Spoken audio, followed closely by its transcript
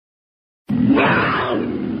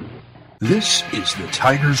This is the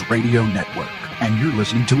Tigers Radio Network, and you're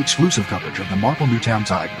listening to exclusive coverage of the Marple Newtown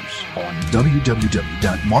Tigers on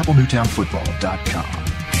www.marplenewtownfootball.com.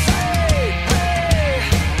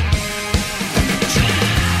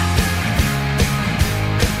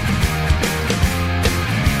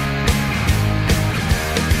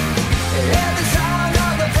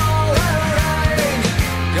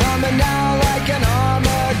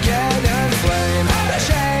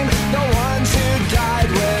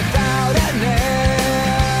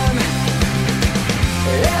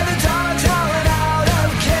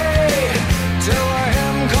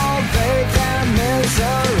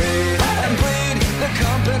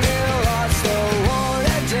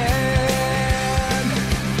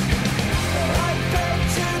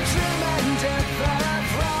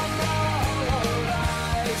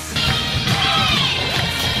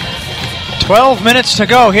 12 minutes to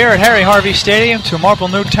go here at Harry Harvey Stadium to Marple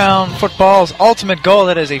Newtown football's ultimate goal.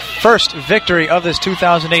 That is a first victory of this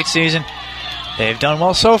 2008 season. They've done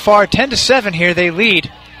well so far. 10-7 here. They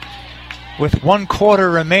lead with 1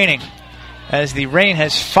 quarter remaining as the rain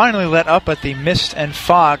has finally let up, but the mist and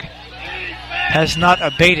fog has not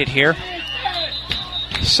abated here.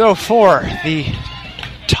 So for the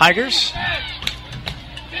Tigers,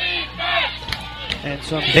 and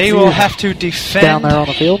some they will have to defend down there on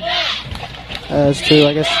the field. As to,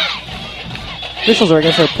 I guess, officials are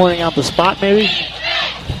pointing out the spot, maybe.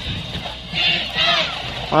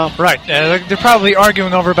 Well, right. They're probably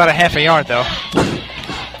arguing over about a half a yard, though.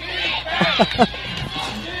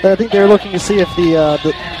 I think they're looking to see if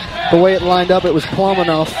the way it lined up, it was plumb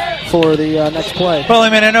enough for the next play. Well, I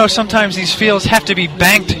mean, I know sometimes these fields have to be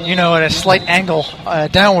banked, at a slight angle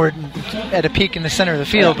downward at a peak in the center of the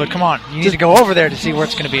field. But come on, you need to go over there to see where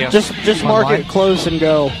it's going to be. Just mark it close and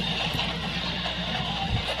go.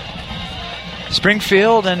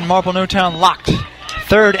 Springfield and Marple Newtown locked.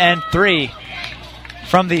 3rd and 3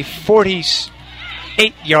 from the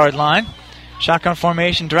 48-yard line. Shotgun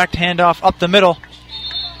formation, direct handoff up the middle.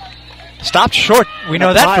 Stopped short. We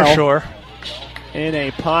know that for sure. In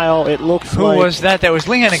a pile, it looks Who like... was that? That was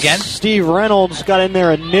Lehan again. Steve Reynolds got in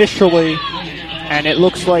there initially, and it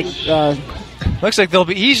looks like... looks like they'll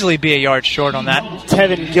easily be a yard short on that.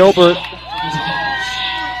 Tevin Gilbert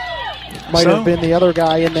might have been the other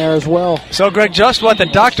guy in there as well. So, Greg, just what the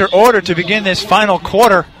doctor ordered to begin this final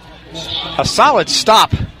quarter. A solid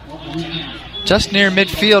stop just near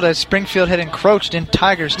midfield as Springfield had encroached in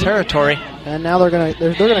Tigers territory. And now they're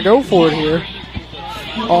gonna go for it here.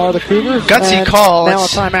 Are the Cougars? Gutsy call. Now a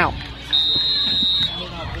timeout.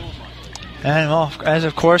 And, well, as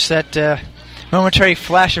of course, that momentary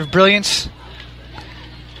flash of brilliance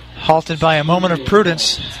halted by a moment of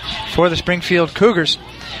prudence for the Springfield Cougars.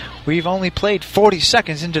 We've only played 40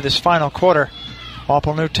 seconds into this final quarter.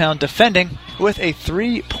 Marple Newtown defending with a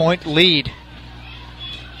 3-point lead.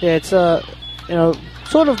 Yeah, it's sort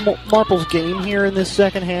of Marple's game here in this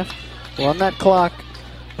second half. Run that clock,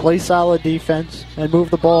 play solid defense, and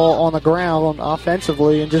move the ball on the ground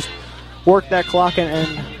offensively, and just work that clock and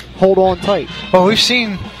hold on tight. Well, we've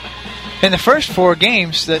seen in the first 4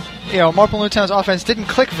 games that Marple Newtown's offense didn't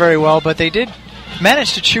click very well, but they did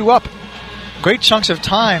manage to chew up great chunks of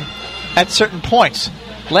time at certain points.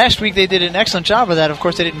 Last week they did an excellent job of that. Of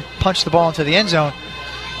course, they didn't punch the ball into the end zone.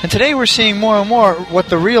 And today we're seeing more and more what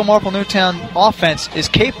the real Marple Newtown offense is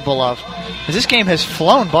capable of. As this game has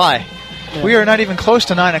flown by. Yeah. We are not even close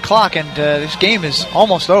to 9 o'clock, and this game is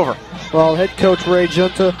almost over. Well, head coach Ray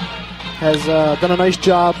Junta has done a nice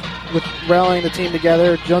job with rallying the team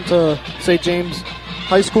together. Junta, St. James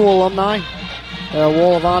High School alumni,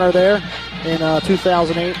 Wall of Honor there in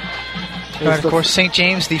 2008. Right, of course, St.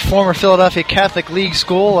 James, the former Philadelphia Catholic League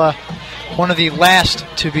school, one of the last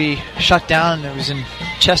to be shut down. It was in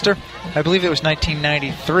Chester. I believe it was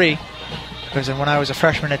 1993, because when I was a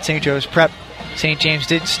freshman at St. Joe's Prep, St. James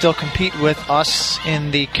did still compete with us in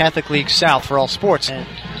the Catholic League South for all sports. And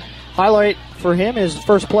highlight for him is the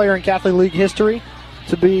first player in Catholic League history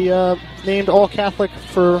to be named All-Catholic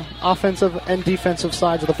for offensive and defensive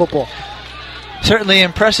sides of the football. Certainly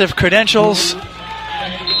impressive credentials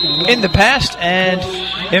in the past and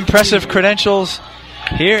impressive credentials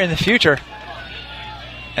here in the future,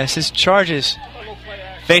 as his charges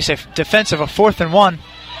face a defense of a 4th and 1.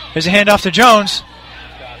 There's a handoff to Jones.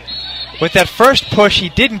 With that first push, he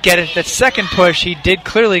didn't get it. That second push, he did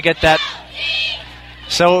clearly get that.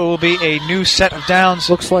 So it will be a new set of downs.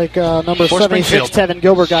 Looks like number 76, Tevin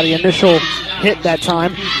Gilbert, got the initial hit that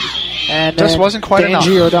time. And just wasn't quite enough.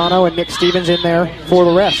 Dan Giordano and Nick Stevens in there for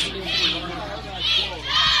the rest.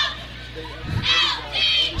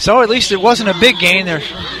 So at least it wasn't a big gain. The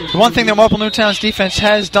one thing that Marple Newtown's defense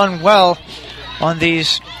has done well on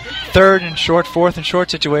these third and short, fourth and short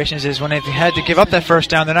situations is when they've had to give up that first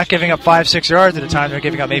down, they're not giving up 5-6 yards at a time. They're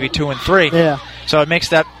giving up maybe 2 and 3. Yeah. So it makes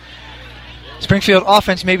that Springfield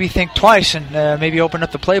offense maybe think twice and maybe open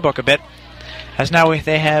up the playbook a bit. As now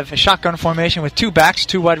they have a shotgun formation with 2 backs,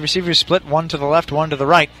 2 wide receivers split, 1 to the left, 1 to the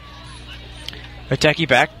right. Riteke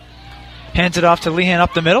back. Hands it off to Lehan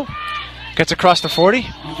up the middle. Gets across the 40.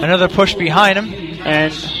 Another push behind him.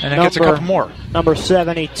 And then gets a couple more. Number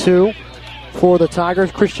 72 for the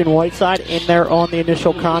Tigers, Christian Whiteside in there on the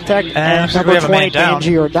initial contact. And number 20, Dan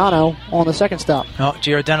Giordano on the second stop. Oh,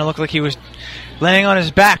 Giordano looked like he was laying on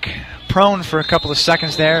his back, prone for a couple of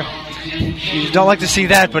seconds there. You don't like to see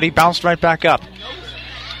that, but he bounced right back up.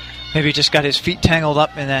 Maybe he just got his feet tangled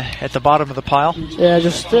up at the bottom of the pile. Yeah,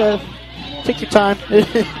 just take your time.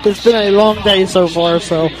 It's been a long day so far,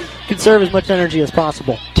 so conserve as much energy as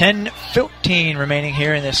possible. 10-15 remaining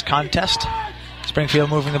here in this contest. Springfield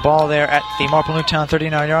moving the ball there at the Marple Newtown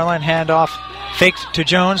 39-yard line. Handoff, faked to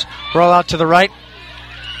Jones. Roll out to the right.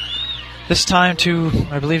 This time to,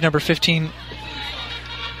 I believe, number 15.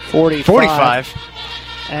 45.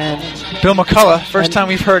 And Bill McCullough. First time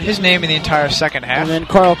we've heard his name in the entire second half. And then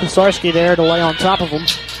Carl Kosarski there to lay on top of him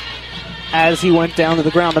as he went down to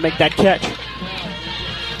the ground to make that catch.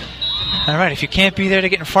 All right, if you can't be there to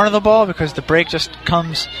get in front of the ball because the break just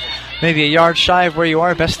comes maybe a yard shy of where you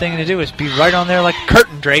are, best thing to do is be right on there like a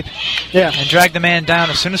curtain drape. Yeah. And drag the man down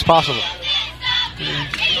as soon as possible.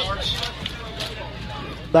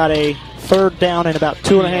 About a third down and about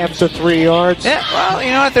 2.5 to 3 yards. Yeah, well,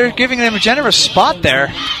 you know what? They're giving him a generous spot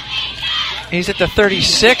there. He's at the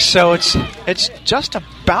 36, so it's just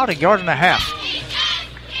about a yard and a half.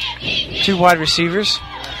 2 wide receivers.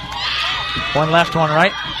 1 left, 1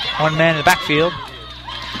 right. 1 man in the backfield.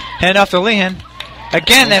 Hand off to Lehan.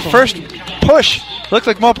 Again, that first push looked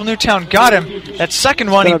like Marple Newtown got him. That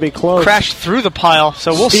second one, he crashed through the pile,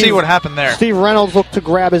 so we'll see what happened there. Steve Reynolds looked to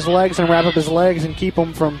grab his legs and wrap up his legs and keep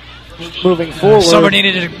him from moving forward. Somebody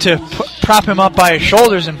needed to prop him up by his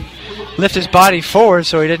shoulders and lift his body forward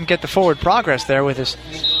so he didn't get the forward progress there with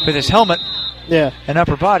his helmet and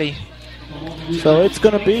upper body. So it's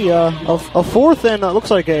going to be a fourth and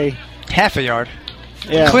looks like a half a yard.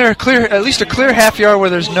 Yeah. Clear, at least a clear half yard where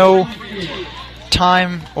there's no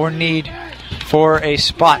time or need for a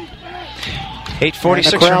spot.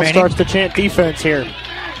 8:46 the crowd remaining. Starts to chant defense here.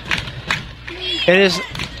 It is.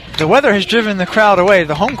 The weather has driven the crowd away,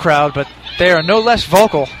 the home crowd, but they are no less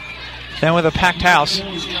vocal than with a packed house.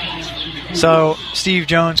 So Steve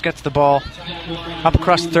Jones gets the ball up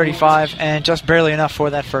across the 35 and just barely enough for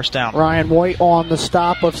that first down. Ryan White on the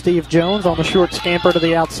stop of Steve Jones on the short scamper to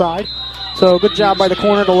the outside. So good job by the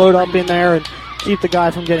corner to load up in there and keep the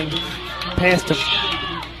guy from getting past him.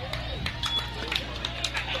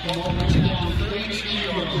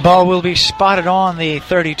 Ball will be spotted on the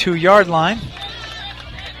 32-yard line.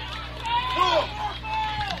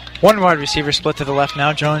 1 wide receiver split to the left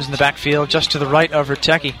now. Jones in the backfield just to the right of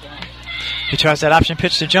Riteke. He tries that option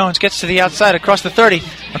pitch to Jones. Gets to the outside across the 30.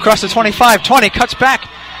 Across the 25, 20. Cuts back.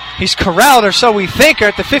 He's corralled, or so we think,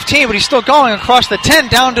 at the 15, but he's still going across the 10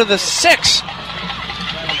 down to the 6.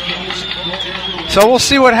 So we'll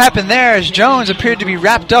see what happened there as Jones appeared to be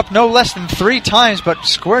wrapped up no less than 3 times, but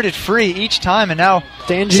squirted free each time, and now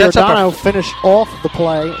Dan Giordano finished off the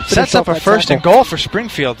play. Sets up a first and goal for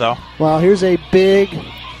Springfield, though. Well, here's a big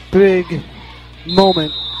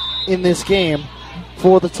moment in this game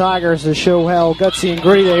for the Tigers to show how gutsy and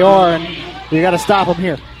gritty they are, and you got to stop them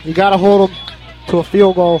here. You got to hold them to a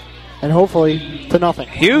field goal and hopefully to nothing.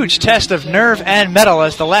 Huge test of nerve and mettle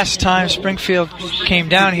as the last time Springfield came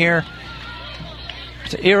down here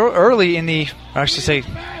early in the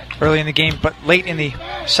game, but late in the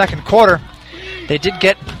second quarter. They did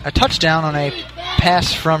get a touchdown on a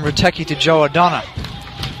pass from Riteke to Joe O'Donnell.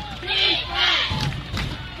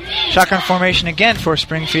 Shotgun formation again for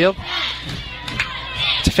Springfield.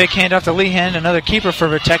 It's a fake handoff to Lehan, another keeper for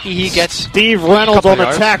Riteke. He gets Steve Reynolds on the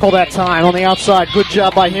tackle that time on the outside. Good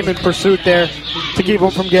job by him in pursuit there to keep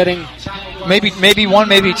him from getting maybe 1,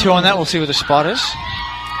 maybe 2 on that. We'll see what the spot is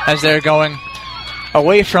as they're going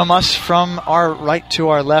away from us, from our right to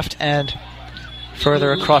our left and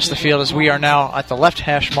further across the field as we are now at the left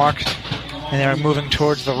hash mark and they're moving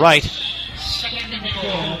towards the right.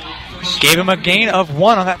 Gave him a gain of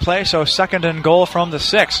 1 on that play, so second and goal from the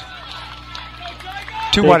 6.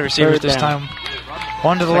 2 wide receivers this time.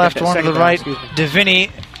 1 to the left, 1 to the right.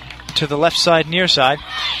 Devini to the left side, near side.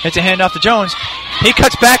 It's a handoff to Jones. He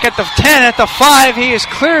cuts back at the 10, at the 5. He is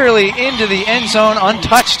clearly into the end zone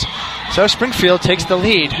untouched. So Springfield takes the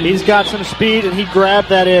lead. He's got some speed, and he grabbed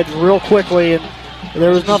that edge real quickly, and there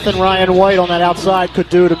was nothing Ryan White on that outside could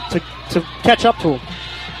do to catch up to him.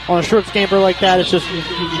 on a short scamper like that. It's just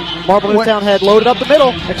Marple Newtown had loaded up the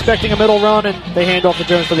middle, expecting a middle run, and they hand off to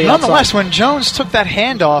Jones for the Nonetheless, outside. when Jones took that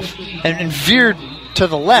handoff and veered to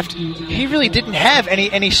the left, he really didn't have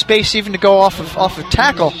any space even to go off of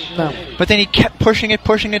tackle. No. But then he kept pushing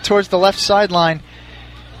it towards the left sideline,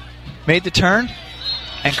 made the turn,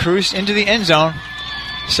 and cruised into the end zone.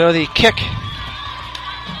 So the kick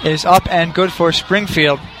is up and good for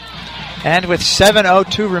Springfield. And with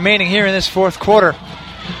 7:02 remaining here in this fourth quarter,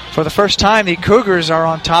 for the first time, the Cougars are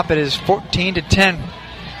on top. It is 14-10.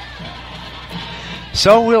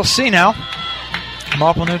 So we'll see now.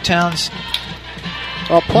 Marple Newtown's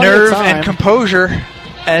nerve and composure,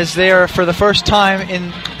 as they are, for the first time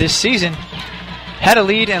in this season, had a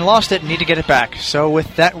lead and lost it and need to get it back. So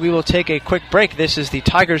with that, we will take a quick break. This is the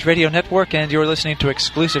Tigers Radio Network, and you're listening to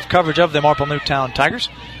exclusive coverage of the Marple Newtown Tigers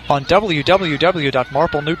on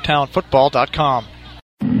www.marplenewtownfootball.com.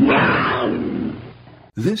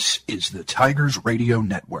 This is the Tigers Radio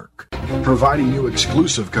Network, providing you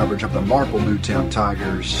exclusive coverage of the Marple Newtown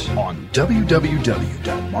Tigers on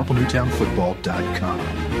www.marplenewtownfootball.com.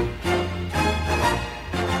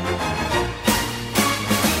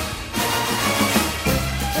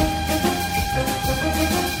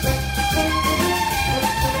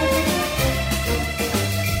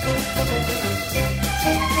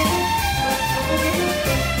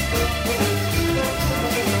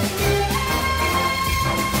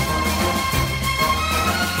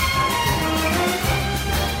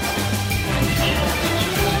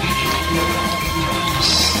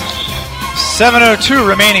 .7:02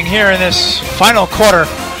 remaining here in this final quarter,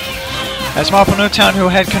 as Marple Newtown, who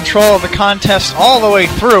had control of the contest all the way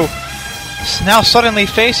through, now suddenly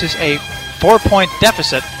faces a 4-point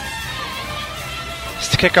deficit.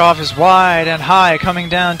 This kickoff is wide and high, coming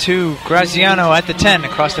down to Graziano at the 10,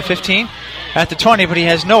 across the 15, at the 20, but he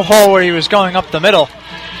has no hole where he was going up the middle,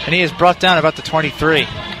 and he is brought down about the 23.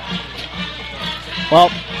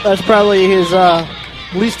 Well, that's probably his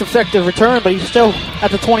least effective return, but he's still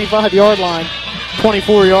at the 25-yard line,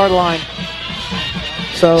 24-yard line.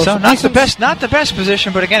 So not the best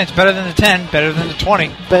position, but again, it's better than the 10, better than the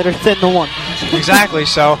 20. Better than the 1. Exactly,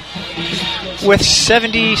 so with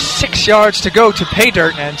 76 yards to go to pay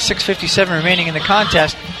dirt and 6:57 remaining in the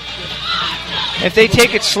contest, if they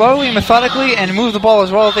take it slowly, methodically, and move the ball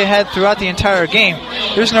as well as they had throughout the entire game,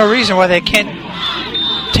 there's no reason why they can't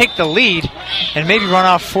take the lead and maybe run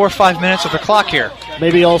off 4 or 5 minutes of the clock here.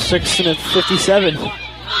 Maybe all 6:57.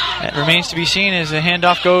 It remains to be seen as the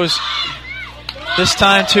handoff goes this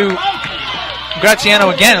time to Graziano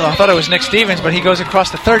again. I thought it was Nick Stevens, but he goes across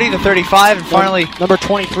the 30, the 35, and finally number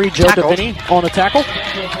 23, Joe Davini, on the tackle.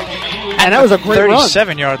 And that was a great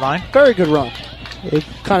 37-yard line. Very good run. He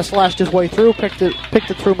kind of slashed his way through, picked it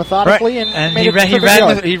through methodically, right. and he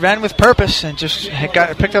ran with purpose and just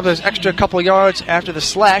picked up those extra couple yards after the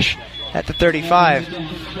slash at the 35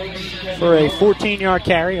 for a 14-yard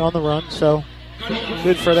carry on the run. So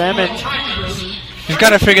good for them. And you've got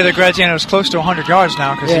to figure that Graziano is close to 100 yards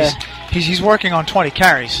now, because he's working on 20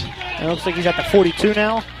 carries. It looks like he's at the 42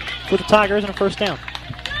 now with the Tigers and a first down.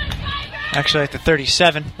 Actually, at the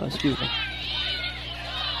 37. Oh, excuse me.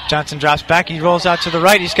 Johnson drops back. He rolls out to the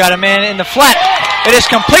right. He's got a man in the flat. It is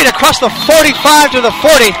complete across the 45 to the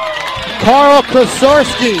 40. Carl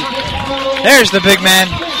Kosarski. There's the big man.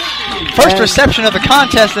 First reception of the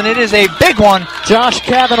contest, and it is a big one. Josh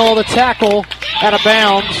Cavanaugh, the tackle, out of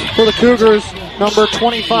bounds for the Cougars, number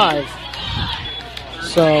 25.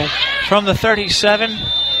 So from the 37,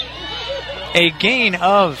 a gain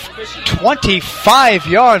of 25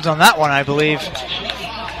 yards on that one, I believe.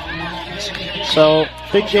 So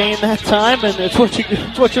big gain that time, and it's what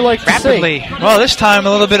you like to see. Rapidly. Well, this time a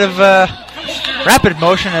little bit of rapid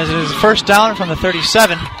motion, as it is first down from the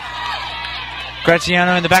 37.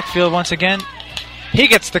 Graziano in the backfield once again. He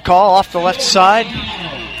gets the call off the left side.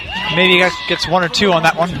 Maybe he gets 1 or 2 on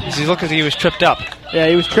that one, as he looked as he was tripped up. Yeah,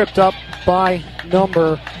 he was tripped up by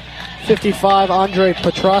number 55, Andre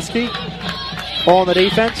Petrosky. Ball on the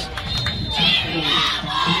defense.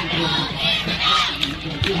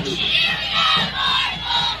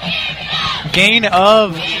 Gain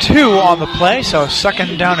of 2 on the play, so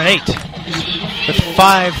second down and 8. With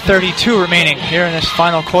 5:32 remaining here in this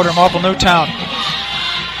final quarter. Marple Newtown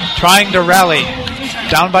trying to rally,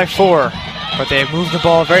 down by 4, but they have moved the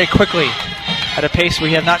ball very quickly at a pace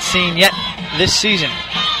we have not seen yet this season.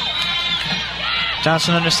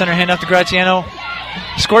 Johnson under center, hand off to Graziano.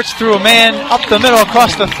 Squirts through a man up the middle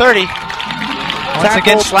across the 30. Once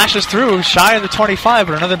again slashes through, shy of the 25,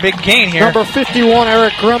 but another big gain here. Number 51,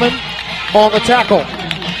 Eric Grumman, on the tackle.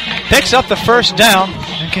 Picks up the first down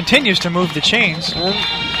and continues to move the chains.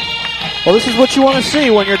 Well, this is what you want to see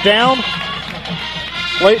when you're down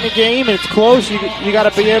late in the game and it's close. You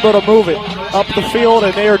got to be able to move it up the field,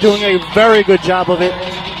 and they are doing a very good job of it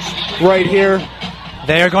right here.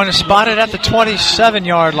 They are going to spot it at the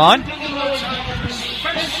 27-yard line.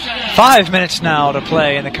 5 minutes now to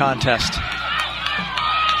play in the contest.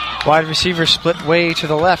 Wide receiver split way to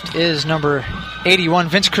the left is number 81,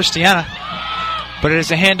 Vince Cristiana. But it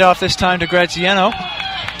is a handoff this time to Graziano.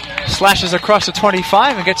 Slashes across the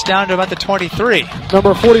 25 and gets down to about the 23.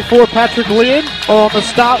 Number 44, Patrick Leon, on the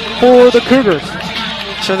stop for the Cougars.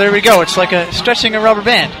 So there we go. It's like stretching a rubber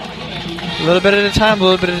band. A little bit at a time,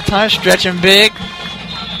 stretch them big.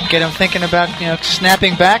 Get them thinking about,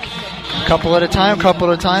 snapping back. Couple at a time,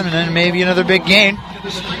 and then maybe another big gain.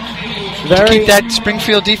 To keep that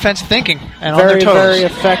Springfield defense thinking and on their toes. Very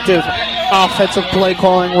effective offensive play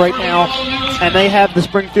calling right now, and they have the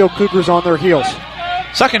Springfield Cougars on their heels.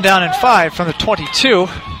 2nd down and 5 from the 22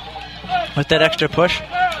 with that extra push.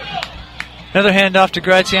 Another handoff to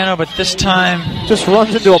Graziano, but this time just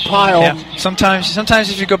runs into a pile. Yeah. Sometimes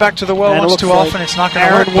if you go back to the well once too often, it's not going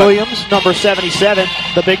to work. Aaron Williams, number 77,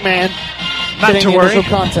 the big man, not to worry. Initial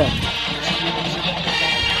contact.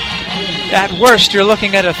 At worst, you're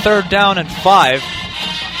looking at a 3rd down and 5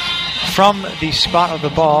 from the spot of the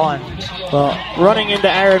ball. And running into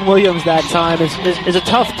Aaron Williams that time is a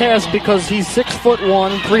tough task because he's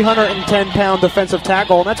 6'1", 310-pound defensive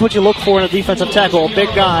tackle, and that's what you look for in a defensive tackle, a big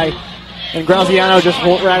guy. And Graziano just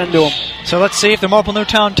won't right into him. So let's see if the Marple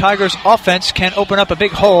Newtown Tigers offense can open up a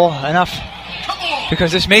big hole enough,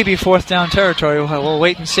 because this may be 4th down territory. We'll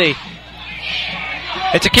wait and see.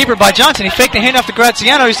 It's a keeper by Johnson. He faked the handoff to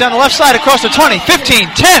Graziano. He's down the left side across the 20, 15,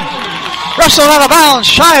 10. Wrestled out of bounds,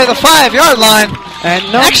 shy of the 5-yard line.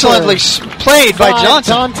 And excellently played by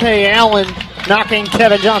Johnson. Dante Allen knocking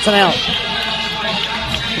Kevin Johnson out.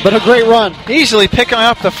 But a great run. Easily picking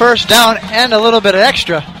up the 1st down and a little bit of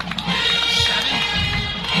extra.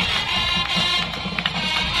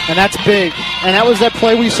 And that's big. And that was that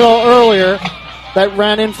play we saw earlier that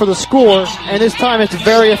ran in for the score. And this time it's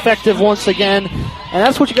very effective once again. And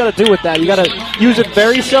that's what you got to do with that. You got to use it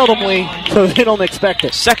very seldomly so they don't expect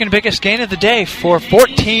it. 2nd biggest gain of the day for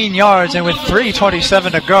 14 yards, and with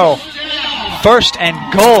 3:27 to go. 1st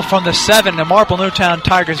and goal from the 7. The Marple Newtown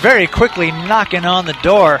Tigers very quickly knocking on the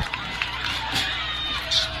door.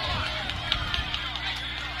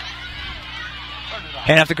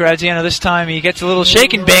 Hand off to Graziano this time. He gets a little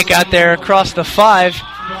shake and bake out there across the 5.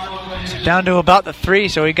 Down to about the 3,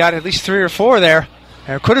 so he got at least 3 or 4 there.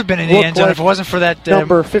 Or could have been in the end zone if it wasn't for that.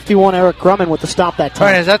 Number 51, Eric Grumman, with the stop that time.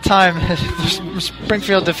 Right, at that time, the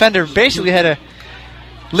Springfield defender basically had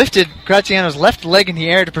lifted Graziano's left leg in the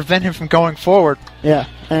air to prevent him from going forward. Yeah,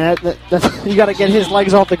 and you got to get his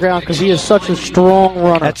legs off the ground because he is such a strong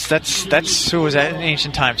runner. That's who was that in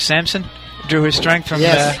ancient times. Samson drew his strength from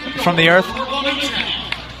the earth.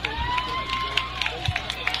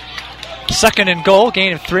 2nd and goal,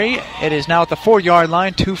 gain of 3. It is now at the 4-yard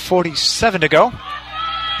line, 2:47 to go.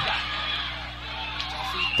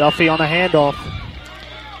 Duffy on the handoff.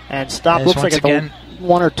 And stop looks like at the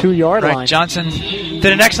 1 or 2 yard line. Johnson did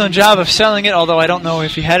an excellent job of selling it, although I don't know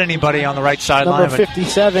if he had anybody on the right sideline. Number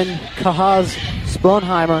 57, Kahaz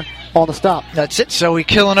Spronheimer on the stop. That's it. So we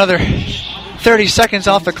kill another 30 seconds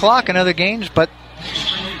off the clock, another gains, but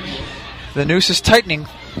the noose is tightening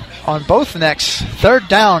on both necks. 3rd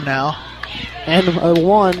down now. And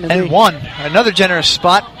one. Another generous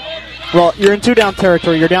spot. Well, you're in 2-down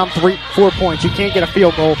territory. You're down 4 points. You can't get a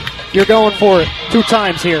field goal. You're going for it 2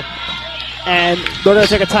 times here. And they're going to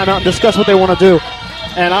take a timeout and discuss what they want to do.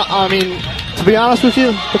 And, I mean, to be honest with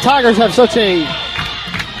you, the Tigers have such a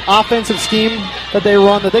offensive scheme that they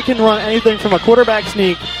run that they can run anything from a quarterback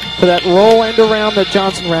sneak to that roll end around that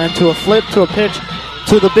Johnson ran, to a flip, to a pitch,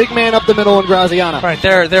 to the big man up the middle in Graziano. Right,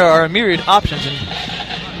 there are a myriad options. And,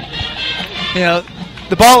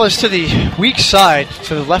 the ball is to the weak side,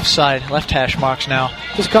 to the left side, left hash marks now.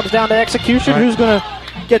 Just comes down to execution. Right. Who's going to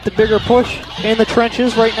get the bigger push in the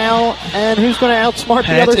trenches right now, and who's going to outsmart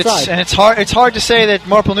the other side? And it's hard to say that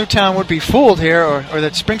Marple Newtown would be fooled here, or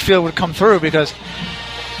that Springfield would come through, because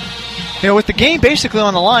with the game basically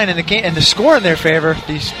on the line and the score in their favor,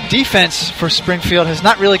 the defense for Springfield has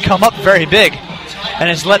not really come up very big, and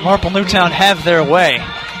has let Marple Newtown have their way.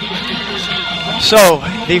 So,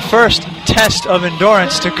 the first test of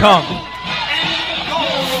endurance to come.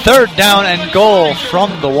 3rd down and goal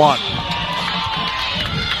from the 1.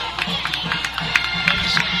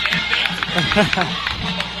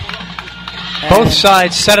 Both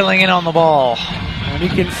sides settling in on the ball. And you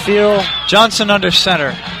can feel Johnson under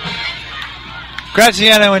center.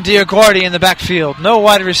 Graziano and Diaguardi in the backfield. No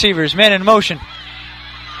wide receivers. Man in motion.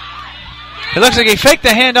 It looks like he faked the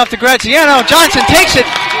handoff to Graziano. Johnson takes it,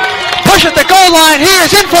 pushes the goal line. He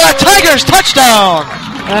is in for a Tigers touchdown.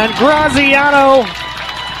 And Graziano,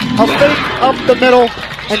 a fake up the middle,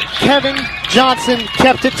 and Kevin Johnson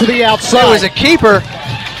kept it to the outside. It was a keeper.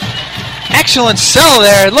 Excellent sell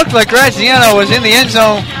there. It looked like Graziano was in the end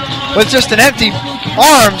zone with just an empty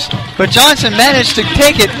arms, but Johnson managed to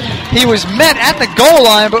take it. He was met at the goal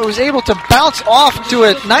line, but was able to bounce off to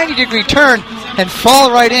a 90-degree turn and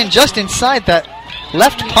fall right in just inside that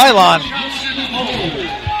left pylon.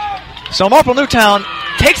 So Marple Newtown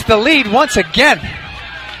takes the lead once again.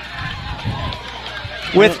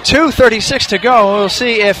 With 2:36 to go, we'll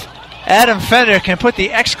see if Adam Fender can put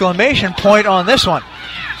the exclamation point on this one.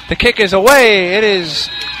 The kick is away. It is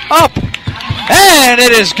up. And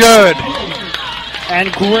it is good.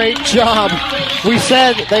 And great job. We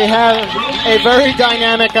said they have a very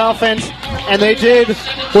dynamic offense, and they did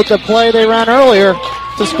with the play they ran earlier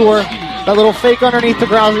to score. That little fake underneath to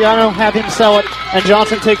Graziano, have him sell it, and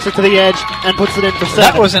Johnson takes it to the edge and puts it in for 7.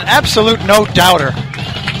 That was an absolute no-doubter.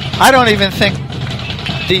 I don't even think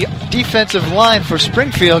the defensive line for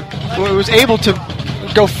Springfield was able to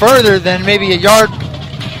go further than maybe a yard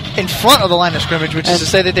in front of the line of scrimmage, which is to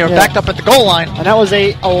say that they were backed up at the goal line. And that was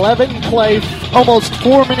a 11-play, almost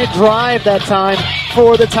 4-minute drive that time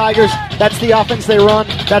for the Tigers. That's the offense they run.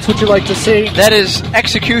 That's what you like to see. That is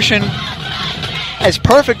execution as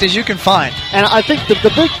perfect as you can find. And I think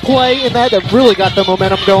the big play in that really got the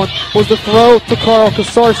momentum going was the throw to Carl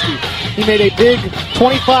Kosarski. He made a big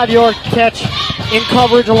 25-yard catch in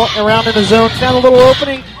coverage around in the zone. Found a little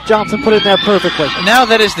opening. Johnson put it in there perfectly. Now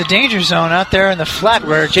that is the danger zone out there in the flat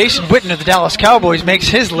where Jason Witten of the Dallas Cowboys makes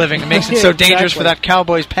his living and makes it so dangerous for that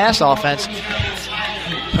Cowboys pass offense.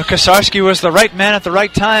 But Kosarski was the right man at the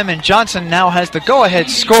right time, and Johnson now has the go-ahead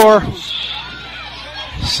score.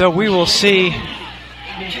 So we will see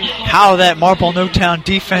how that Marple Newtown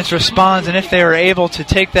defense responds and if they are able to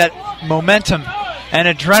take that momentum and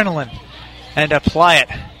adrenaline and apply it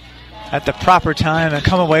at the proper time and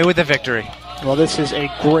come away with a victory. Well, this is a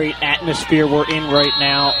great atmosphere we're in right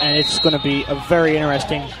now, and it's going to be a very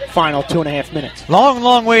interesting final 2.5 minutes. Long,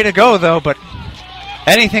 long way to go, though, but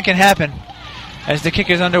anything can happen. As the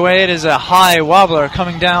kick is underway, it is a high wobbler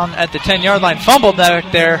coming down at the 10-yard line. Fumbled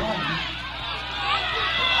back there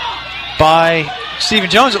by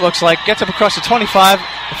Stephen Jones, it looks like. Gets up across the 25,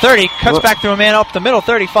 30, cuts back through a man up the middle,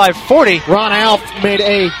 35, 40. Ron Alf made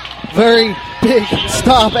a very big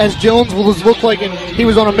stop as Jones looked like he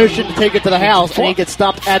was on a mission to take it to the house, and he gets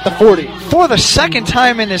stopped at the 40. For the second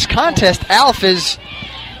time in this contest, Alf is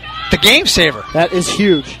the game saver. That is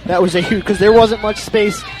huge. That was a huge, because there wasn't much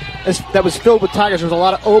space that was filled with Tigers. There was a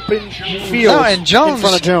lot of open fields and Jones, in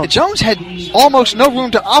front of Jones. Jones had almost no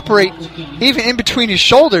room to operate, even in between his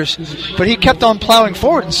shoulders, but he kept on plowing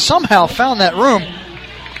forward and somehow found that room.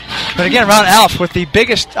 But again, Ron Alf with the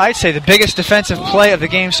biggest, I'd say the biggest defensive play of the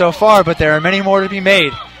game so far, but there are many more to be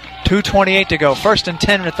made. 2:28 to go. 1st and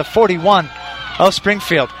 10 at the 41 of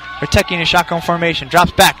Springfield. They're taking a shotgun formation.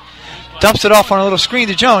 Drops back. Dumps it off on a little screen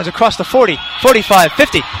to Jones across the 40, 45,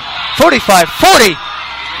 50, 45, 40.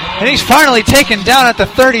 And he's finally taken down at the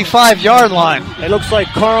 35-yard line. It looks like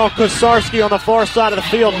Carl Kosarski on the far side of the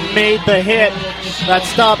field made the hit that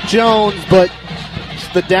stopped Jones, but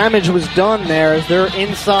the damage was done there as they're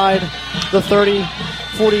inside the 30,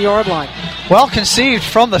 40-yard line. Well conceived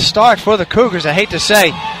from the start for the Cougars, I hate to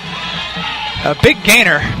say. A big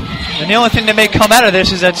gainer. And the only thing that may come out of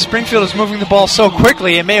this is that Springfield is moving the ball so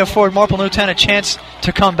quickly it may afford Marple Newtown a chance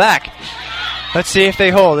to come back. Let's see if they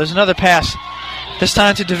hold. There's another pass. This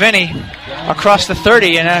time to Deviney across the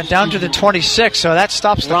 30 and down to the 26, so that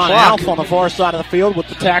stops the Ron clock. Alf on the far side of the field with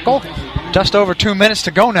the tackle. Just over 2 minutes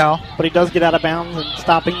to go now. But he does get out of bounds and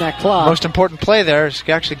stopping that clock. Most important play there is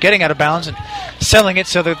actually getting out of bounds and selling it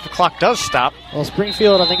so that the clock does stop. Well,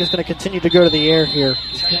 Springfield, I think, is going to continue to go to the air here.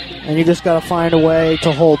 And you just got to find a way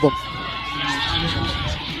to hold them.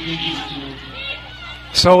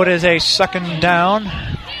 So it is a 2nd down.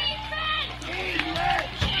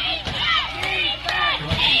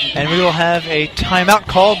 And we will have a timeout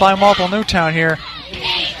called by Marple Newtown here.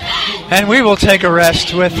 And we will take a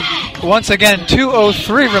rest with, once again,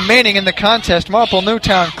 2:03 remaining in the contest. Marple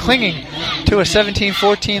Newtown clinging to a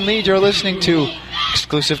 17-14 lead. You're listening to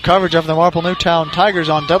exclusive coverage of the Marple Newtown Tigers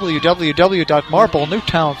on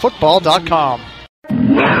www.marplenewtownfootball.com.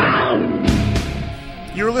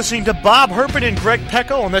 You're listening to Bob Herpin and Greg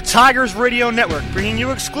Pecco on the Tigers Radio Network, bringing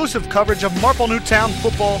you exclusive coverage of Marple Newtown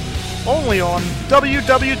football only on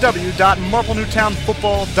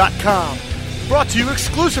www.marplenewtownfootball.com. Brought to you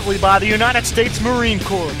exclusively by the United States Marine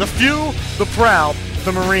Corps. The few, the proud,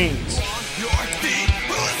 the Marines.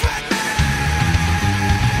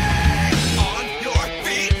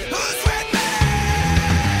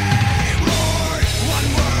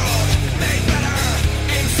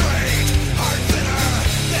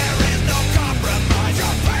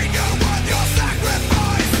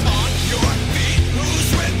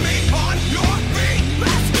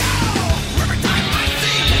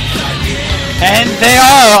 And they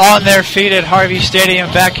are on their feet at Harvey Stadium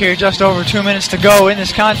back here, just over 2 minutes to go in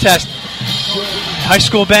this contest. High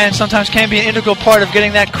school bands sometimes can be an integral part of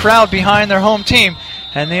getting that crowd behind their home team,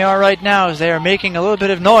 and they are right now as they are making a little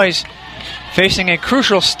bit of noise, facing a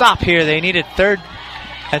crucial stop here. They needed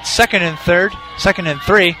second and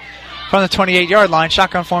 3 from the 28-yard line.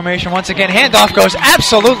 Shotgun formation once again. Handoff goes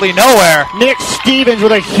absolutely nowhere. Nick Stevens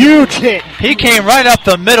with a huge hit. He came right up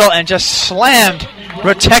the middle and just slammed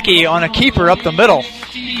Rutecki on a keeper up the middle.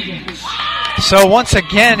 So once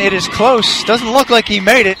again, it is close. Doesn't look like he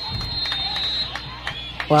made it.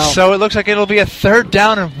 Wow. So it looks like it'll be a 3rd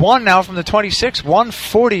down and 1 now from the 26.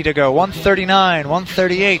 1:40 to go. 1:39,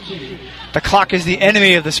 1:38. The clock is the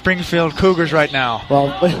enemy of the Springfield Cougars right now.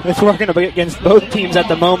 Well, it's working against both teams at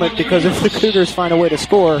the moment because if the Cougars find a way to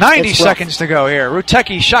score, 90 seconds to go here.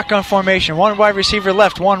 Rutecki, shotgun formation. 1 wide receiver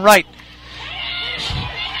left, 1 right.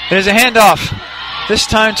 There's a handoff. This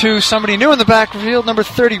time to somebody new in the backfield, number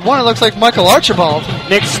 31. It looks like Michael Archibald.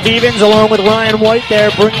 Nick Stevens along with Ryan White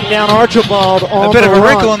there, bringing down Archibald on a bit of a run.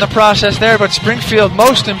 wrinkle in the process there, but Springfield,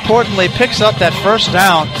 most importantly, picks up that 1st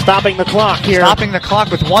down. Stopping the clock here. Stopping the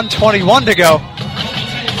clock with 1:21 to go.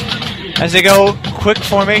 As they go quick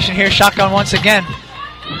formation here, shotgun once again.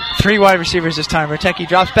 3 wide receivers this time. Rutecki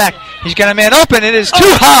drops back. He's got a man open. It is too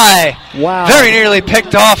high. Wow. Very nearly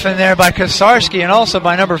picked off in there by Kosarski and also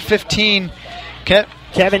by number 15,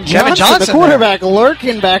 Kevin Johnson, the quarterback,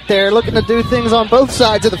 lurking back there, looking to do things on both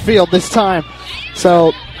sides of the field this time.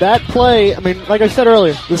 So that play, I mean, like I said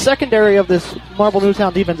earlier, the secondary of this Marple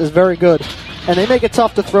Newtown defense is very good. And they make it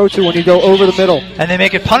tough to throw to when you go over the middle. And they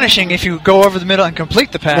make it punishing if you go over the middle and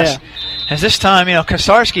complete the pass. Yeah. As this time,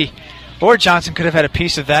 Kosarski or Johnson could have had a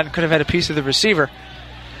piece of that and could have had a piece of the receiver.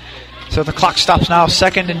 So the clock stops now.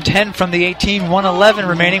 2nd and 10 from the 18. 1:11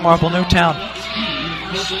 remaining. Marple Newtown.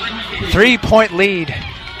 3-point lead.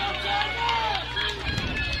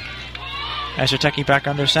 As Rutecki back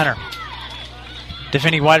under center.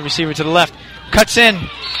 Deviney wide receiver to the left. Cuts in.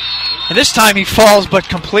 And this time he falls but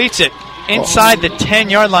completes it. Inside the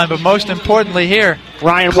 10-yard line, but most importantly here,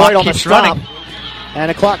 Ryan White on the stop. Running. And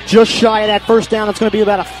the clock just shy of that 1st down. It's going to be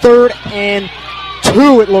about a 3rd and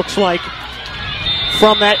 2, it looks like,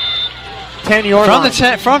 from that 10-yard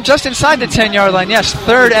line. From just inside the 10-yard line, yes.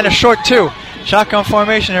 3rd and a short 2. Shotgun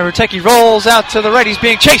formation, and Rutecki rolls out to the right. He's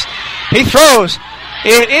being chased. He throws.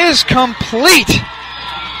 It is complete.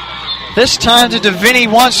 This time to Deviney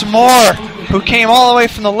once more, who came all the way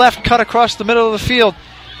from the left, cut across the middle of the field,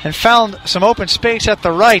 and found some open space at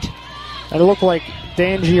the right. And it looked like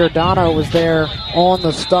Dan Giordano was there on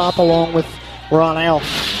the stop along with Ron Alf.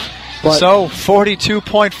 But so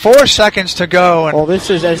 42.4 seconds to go. Well, this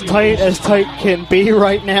is as tight can be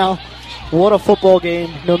right now. What a football game,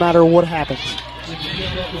 no matter what happens.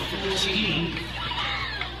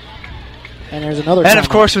 And there's another. And of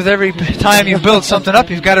course, with every time you build something up,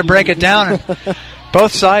 you've got to break it down. And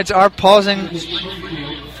both sides are pausing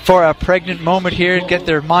for a pregnant moment here, get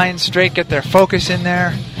their minds straight, get their focus in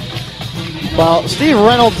there. Well, Steve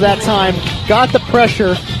Reynolds that time got the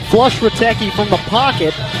pressure, flushed Rutecki from the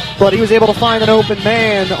pocket, but he was able to find an open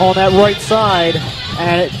man on that right side,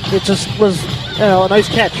 and it just was a nice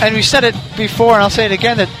catch. And we said it before, and I'll say it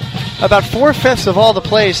again, that about 4/5 of all the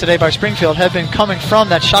plays today by Springfield have been coming from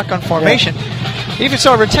that shotgun formation. Yeah. Even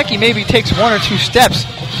so, Rutecki maybe takes 1 or 2 steps.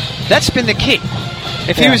 That's been the key.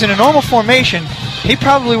 If he was in a normal formation, he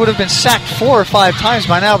probably would have been sacked 4 or 5 times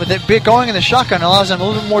by now, but going in the shotgun allows him a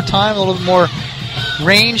little bit more time, a little bit more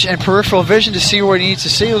range and peripheral vision to see where he needs to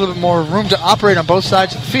see, a little bit more room to operate on both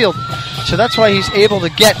sides of the field. So that's why he's able to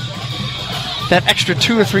get that extra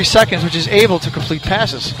 2 or 3 seconds, which is able to complete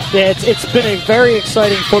passes. Yeah, it's been a very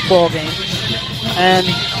exciting football game, and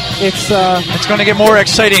it's going to get more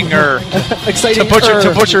exciting to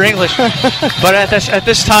butcher English. But at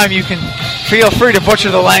this time, you can feel free to butcher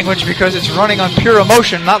the language because it's running on pure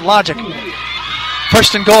emotion, not logic.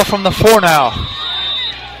 1st and goal from the 4 now.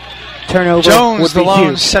 Turnover. Jones, the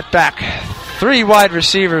lone setback. 3 wide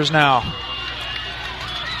receivers now.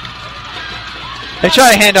 They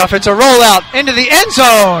try a handoff. It's a rollout into the end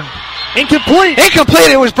zone. Incomplete.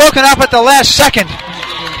 It was broken up at the last second.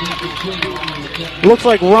 Looks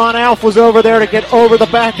like Ron Alf was over there to get over the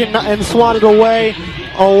back and swatted away,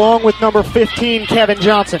 along with number 15, Kevin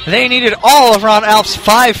Johnson. They needed all of Ron Alf's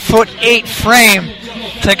 5'8" frame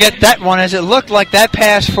to get that one, as it looked like that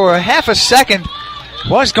pass for a half a second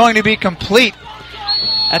was going to be complete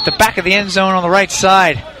at the back of the end zone on the right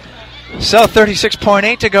side. So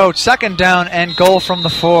 36.8 to go, 2nd down and goal from the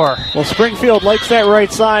 4. Well, Springfield likes that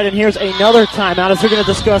right side, and here's another timeout as we're going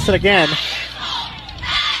to discuss it again.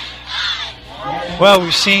 Well,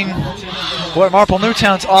 we've seen what Marple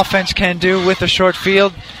Newtown's offense can do with the short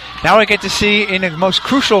field. Now we get to see in the most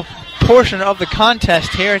crucial portion of the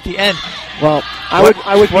contest here at the end. Well,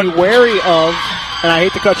 I would be wary of, and I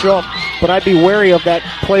hate to cut you off, but I'd be wary of that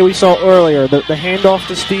play we saw earlier, the handoff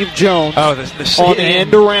to Steve Jones on the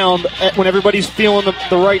end around when everybody's feeling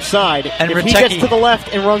the right side. And if he gets to the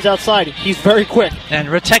left and runs outside, he's very quick. And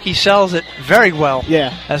Ritecki sells it very well,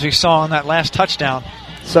 as we saw on that last touchdown.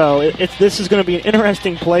 So this is going to be an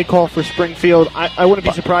interesting play call for Springfield. I wouldn't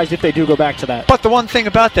be surprised if they do go back to that. But the one thing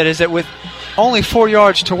about that is that with only 4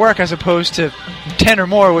 yards to work as opposed to 10 or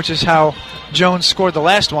more, which is how Jones scored the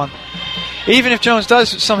last one, even if Jones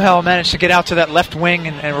does somehow manage to get out to that left wing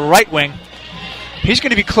and right wing, he's going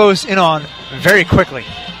to be closed in on very quickly.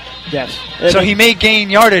 Yes. So he may gain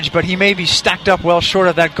yardage, but he may be stacked up well short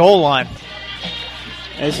of that goal line.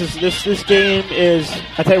 This game is,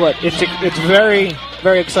 I tell you what, it's very,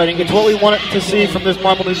 very exciting. It's what we wanted to see from this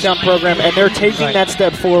Marple Newtown program, and they're taking that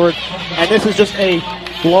step forward. And this is just a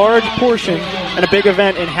large portion and a big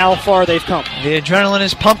event in how far they've come. The adrenaline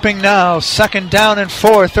is pumping now. 2nd down and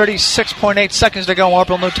 4, 36.8 seconds to go.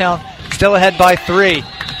 Marple Newtown still ahead by 3.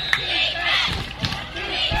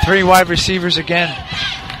 3 wide receivers again.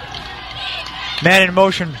 Man in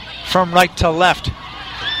motion from right to left.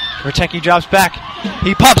 Ritecki drops back.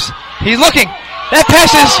 He pumps. He's looking. That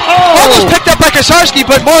pass is almost picked up by Kosarski,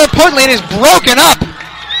 but more importantly, it is broken up.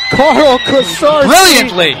 Carl Kosarski.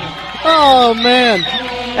 Brilliantly. Oh, man.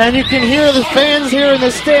 And you can hear the fans here in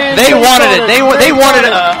the stands. They wanted it.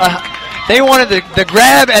 They wanted the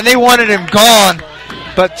grab, and they wanted him gone.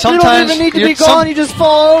 But sometimes you don't even need to be gone. You just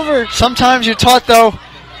fall over. Sometimes you're taught, though,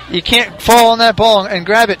 you can't fall on that ball and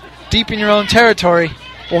grab it deep in your own territory.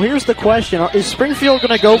 Well, here's the question. Is Springfield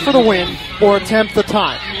going to go for the win or attempt the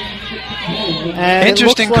tie? And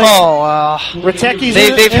interesting call.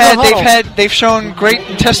 They've shown great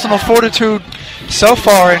intestinal fortitude so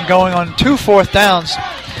far in going on 2 4th downs.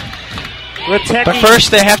 But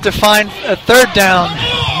first they have to find a 3rd down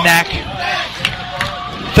knack.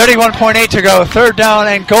 31.8 to go. 3rd down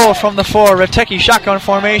and goal from the 4. Ritecki shotgun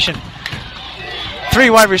formation. 3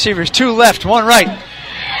 wide receivers, 2 left, 1 right.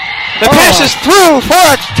 The pass is through for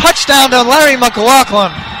a touchdown to Larry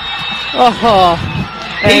McLaughlin.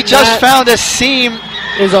 He just found a seam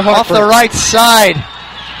off the right side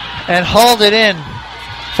and hauled it in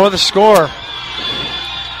for the score.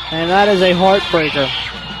 And that is a heartbreaker.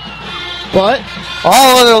 But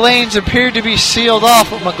all other lanes appeared to be sealed off,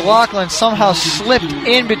 but McLaughlin somehow slipped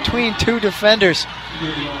in between 2 defenders.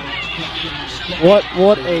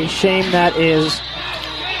 What a shame that is.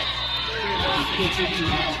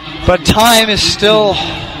 But time is still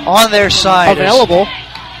on their side. Available.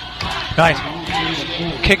 Right.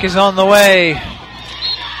 Kick is on the way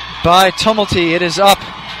by Tumulty. It is up,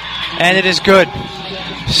 and it is good.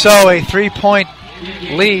 So a 3-point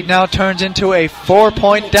lead now turns into a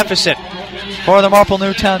 4-point deficit for the Marple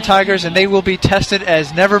Newtown Tigers, and they will be tested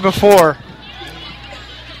as never before.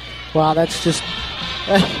 Wow, that's just...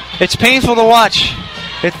 It's painful to watch.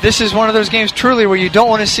 This is one of those games truly where you don't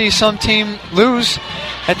want to see some team lose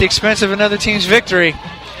at the expense of another team's victory.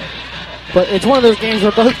 But it's one of those games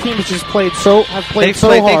where both teams just have played so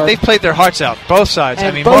hard. They've played their hearts out, both sides.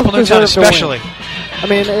 I mean, Marple Newtown especially. I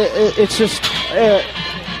mean, it's just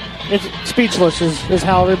it's speechless is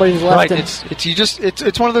how everybody's left. Right.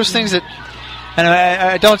 It's one of those things that, and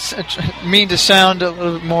I don't mean to sound a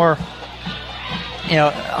little bit more,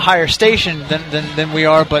 higher station than we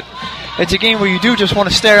are, but it's a game where you do just want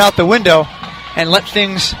to stare out the window and let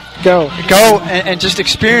things go and just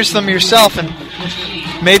experience them yourself, and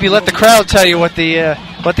maybe let the crowd tell you what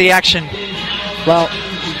the action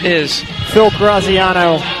is. Phil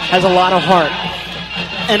Graziano has a lot of heart,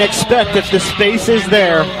 and expect if the space is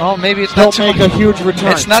there, maybe he'll make a huge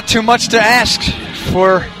return. It's not too much to ask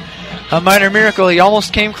for a minor miracle. He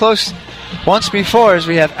almost came close once before, as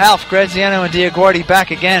we have Alf, Graziano, and Diaguardi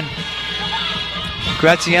back again.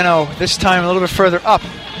 Graziano this time a little bit further up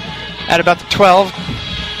at about the 12,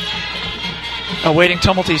 awaiting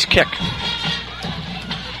Tumulty's kick.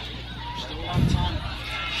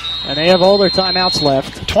 And they have all their timeouts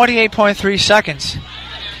left. 28.3 seconds.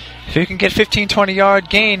 If you can get 15-20 yard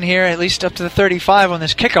gain here, at least up to the 35 on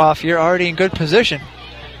this kickoff, you're already in good position.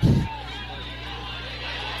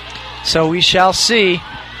 So we shall see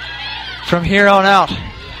from here on out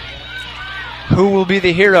who will be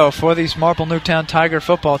the hero for these Marple Newtown Tiger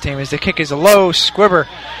football team, as the kick is a low squibber.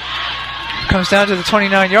 Comes down to the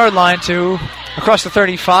 29-yard line to across the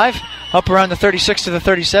 35, up around the 36 to the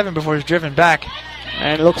 37 before it's driven back.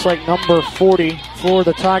 And it looks like number 40 for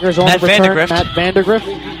the Tigers on the return, Matt Vandergrift.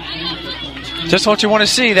 Just what you want to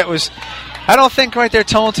see. That was, I don't think right there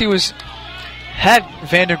Tumulty was had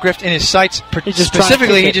Vandergrift in his sights.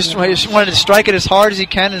 Specifically, He just wanted to strike it as hard as he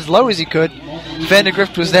can, as low as he could.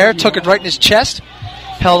 Vandergrift was there, took it right in his chest,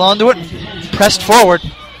 held onto it, pressed forward.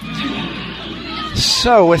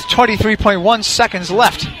 So with 23.1 seconds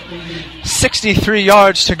left, 63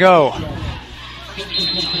 yards to go.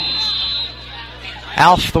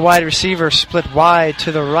 Alf, the wide receiver, split wide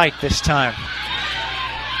to the right this time.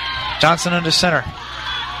 Johnson under center.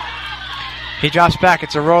 He drops back.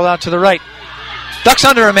 It's a rollout to the right. Ducks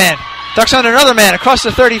under a man. Ducks under another man across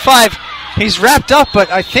the 35. He's wrapped up,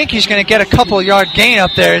 but I think he's going to get a couple-yard gain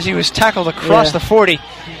up there as he was tackled across the 40.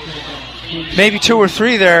 Maybe 2 or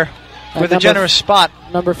 3 there with a generous spot.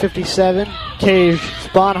 Number 57, Cage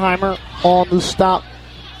Sponheimer on the stop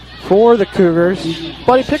for the Cougars.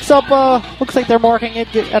 But he picks up, looks like they're marking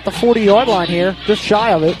it at the 40-yard line here, just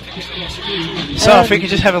shy of it. So if we can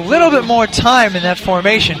just have a little bit more time in that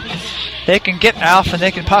formation, they can get Alf and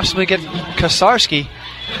they can possibly get Kosarski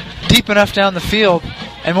deep enough down the field,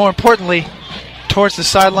 and more importantly, towards the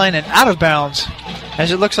sideline and out of bounds,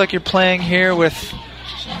 as it looks like you're playing here with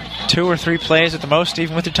 2 or 3 plays at the most,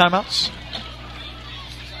 even with your timeouts.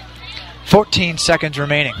 14 seconds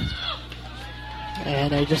remaining.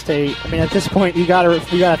 And at this point, you gotta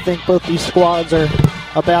think both these squads are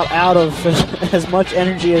about out of as much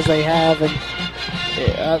energy as they have, and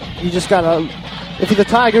you just gotta. If you're the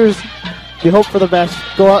Tigers, you hope for the best.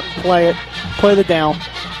 Go out and play it, play the down,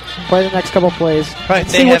 play the next couple plays. Right.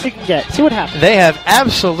 See what you can get. See what happens. They have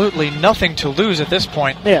absolutely nothing to lose at this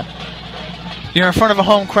point. Yeah. You're in front of a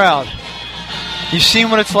home crowd. You've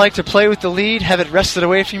seen what it's like to play with the lead, have it wrested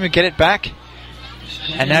away from you, get it back.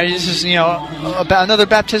 And now this is, another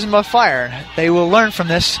baptism of fire. They will learn from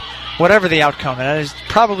this, whatever the outcome. And that is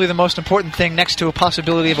probably the most important thing next to a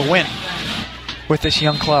possibility of a win with this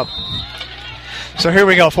young club. So here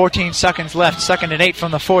we go, 14 seconds left, 2nd and 8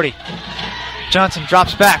 from the 40. Johnson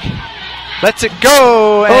drops back, lets it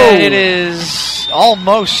go, and it is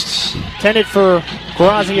almost intended for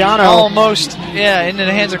Graziano. Almost, into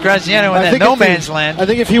the hands of Graziano in that no man's land. I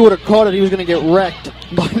think if he would have caught it, he was going to get wrecked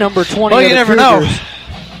by number 20. Well, you never know.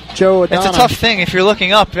 Joe Adana. It's a tough thing if you're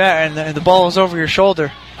looking up and the ball is over your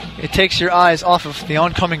shoulder. It takes your eyes off of the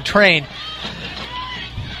oncoming train.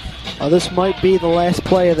 This might be the last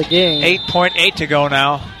play of the game. 8.8 to go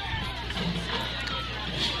now.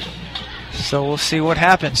 So we'll see what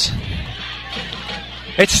happens.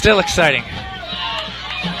 It's still exciting.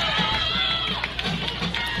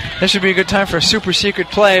 This would be a good time for a super secret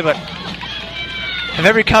play, but I have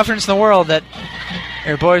every confidence in the world that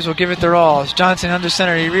your boys will give it their all. As Johnson under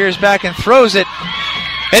center, he rears back and throws it.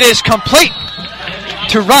 It is complete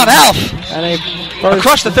to Ron Alf.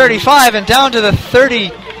 Across the 35 and down to the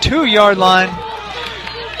 32-yard line.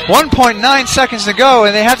 1.9 seconds to go,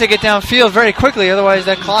 and they have to get downfield very quickly, otherwise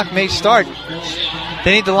that clock may start.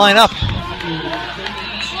 They need to line up.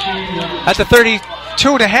 At the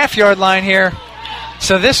 32.5-yard line here.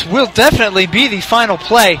 So this will definitely be the final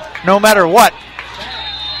play, no matter what.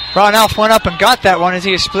 Ron Alf went up and got that one as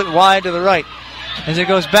he is split wide to the right. As it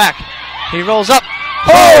goes back, he rolls up.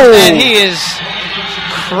 And he is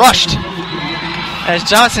crushed. As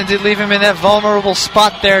Johnson did leave him in that vulnerable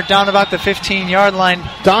spot there down about the 15-yard line.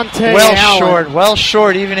 Dante well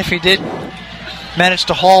short, even if he did manage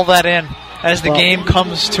to haul that in as the game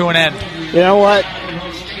comes to an end. You know what?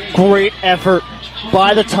 Great effort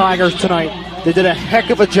by the Tigers tonight. They did a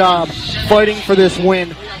heck of a job fighting for this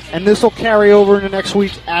win, and this will carry over into next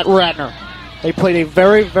week at Radnor. They played a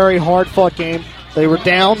very, very hard-fought game. They were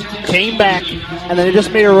down, came back, and then they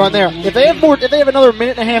just made a run there. If they have another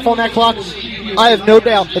minute and a half on that clock, I have no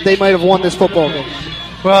doubt that they might have won this football game.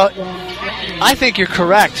 Well, I think you're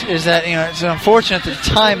correct. Is that it's unfortunate that the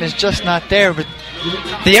time is just not there, but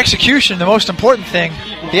the execution, the most important thing,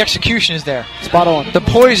 the execution is there. Spot on. The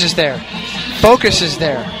poise is there. Focus is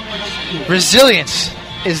there. Resilience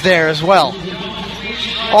is there as well.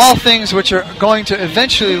 All things which are going to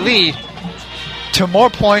eventually lead to more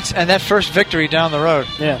points and that first victory down the road.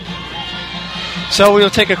 Yeah. So we'll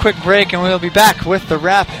take a quick break and we'll be back with the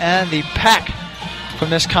wrap and the pack from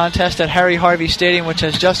this contest at Harry Harvey Stadium, which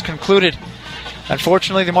has just concluded.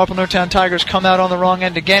 Unfortunately, the Marple Newtown Tigers come out on the wrong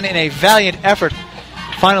end again in a valiant effort.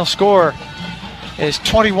 Final score is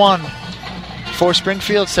 21 for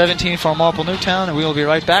Springfield, 17 for Marple Newtown, and we will be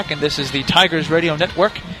right back. And this is the Tigers Radio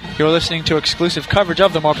Network. You're listening to exclusive coverage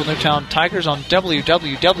of the Marple Newtown Tigers on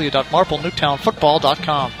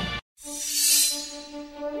www.marplenewtownfootball.com.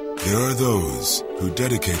 There are those who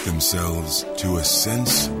dedicate themselves to a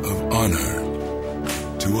sense of honor,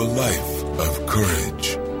 to a life of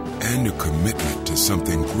courage, and a commitment to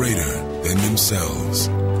something greater than themselves.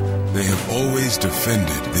 They have always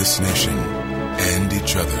defended this nation and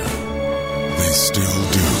each other. They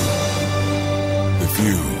still do. The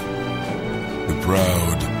few, the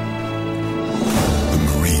proud, the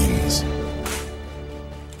Marines.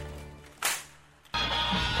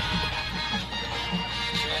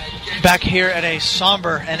 Back here at a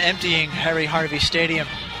somber and emptying Harry Harvey Stadium,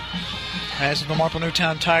 as the Marple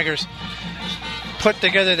Newtown Tigers put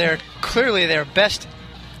together clearly their best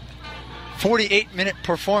 48-minute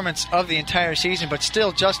performance of the entire season, but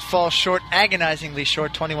still just fall short, agonizingly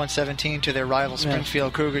short, 21-17 to their rival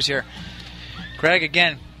Springfield Cougars here. Greg,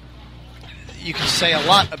 again, you can say a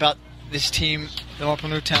lot about this team, the Marple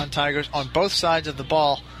Newtown Tigers, on both sides of the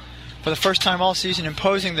ball. For the first time all season,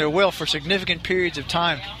 imposing their will for significant periods of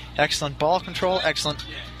time. Excellent ball control, excellent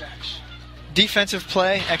defensive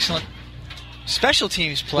play, excellent special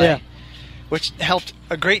teams play, which helped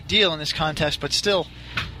a great deal in this contest, but still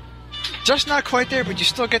just not quite there, but you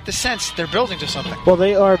still get the sense they're building to something. Well,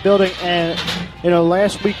 they are building, and,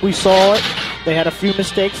 last week we saw it. They had a few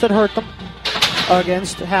mistakes that hurt them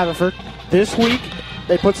against Haverford. This week,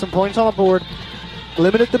 they put some points on the board,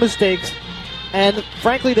 limited the mistakes, and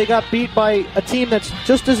frankly, they got beat by a team that's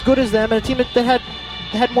just as good as them and a team that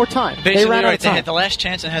had more time. Basically, they ran out of They time. had the last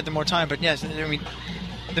chance and had the more time, but yes, I mean,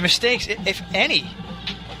 the mistakes, if any,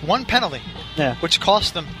 one penalty, which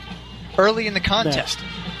cost them early in the contest.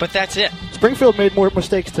 But that's it. Springfield made more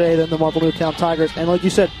mistakes today than the Marple Newtown Tigers. And like you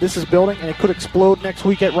said, this is building, and it could explode next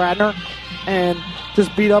week at Radnor and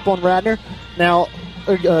just beat up on Radnor. Now,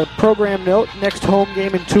 program note, next home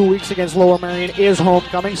game in 2 weeks against Lower Merion is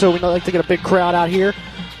homecoming, so we'd like to get a big crowd out here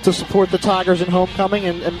to support the Tigers in homecoming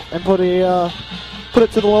and put it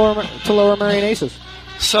to the Lower Merion Aces.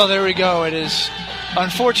 So there we go. It is,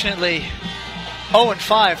 unfortunately,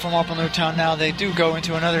 0-5 for Marple Newtown now. They do go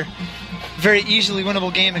into another very easily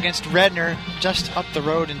winnable game against Radnor just up the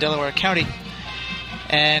road in Delaware County.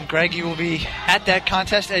 And Greg, you will be at that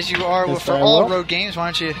contest as you are for all road games. Why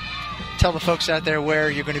don't you tell the folks out there where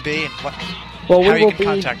you're going to be and how you can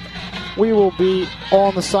contact them? We will be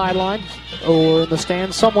on the sidelines or in the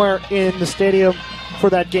stands somewhere in the stadium for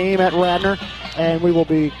that game at Radnor, and we will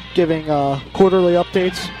be giving quarterly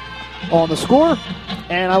updates on the score.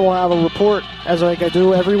 And I will have a report, as I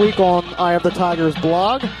do every week, on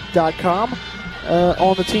EyeOfTheTigersBlog.com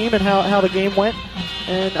on the team and how the game went.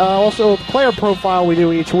 And also the player profile we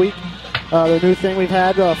do each week. The new thing we've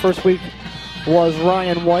had, first week was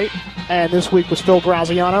Ryan White, and this week was Phil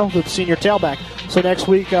Graziano, the senior tailback. So next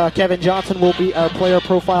week, Kevin Johnson will be our player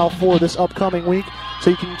profile for this upcoming week. So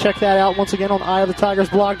you can check that out once again on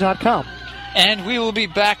EyeOfTheTigersBlog.com. And we will be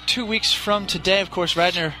back 2 weeks from today. Of course,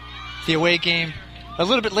 Radnor, the away game, a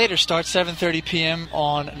little bit later starts, 7:30 p.m.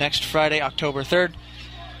 on next Friday, October 3rd.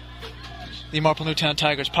 The Marple Newtown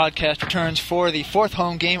Tigers podcast returns for the fourth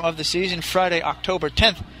home game of the season, Friday, October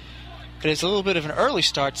 10th. It is a little bit of an early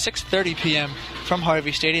start, 6:30 p.m. from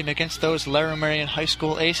Harvey Stadium against those Lower Merion High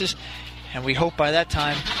School Aces. And we hope by that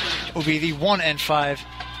time it will be the 1-5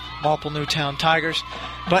 Marple Newtown Tigers.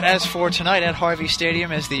 But as for tonight at Harvey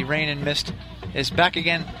Stadium, as the rain and mist is back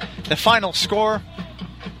again, the final score,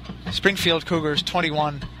 Springfield Cougars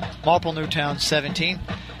 21, Marple Newtown 17.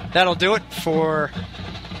 That'll do it for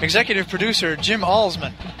executive producer Jim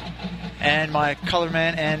Alsman and my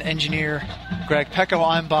colorman and engineer Greg Pecco.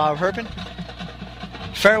 I'm Bob Herpin.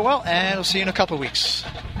 Farewell, and we'll see you in a couple of weeks.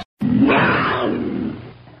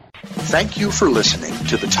 Thank you for listening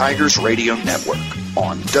to the Tigers Radio Network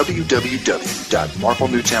on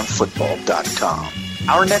www.marplenewtownfootball.com.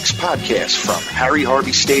 Our next podcast from Harry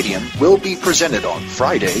Harvey Stadium will be presented on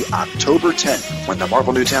Friday, October 10th, when the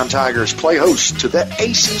Marple Newtown Tigers play host to the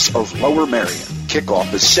Aces of Lower Merion.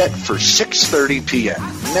 Kickoff is set for 6:30 p.m.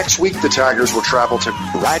 Next week, the Tigers will travel to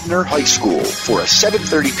Radnor High School for a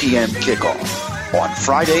 7:30 p.m. kickoff on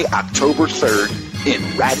Friday, October 3rd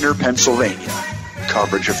in Radnor, Pennsylvania.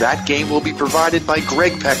 Coverage of that game will be provided by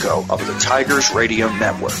Greg Pecco of the Tigers Radio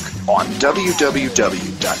Network on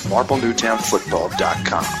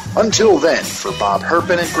www.marplenewtownfootball.com. Until then, for Bob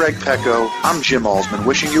Herpin and Greg Pecco, I'm Jim Alsman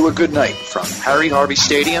wishing you a good night from Harry Harvey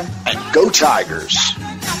Stadium, and go Tigers!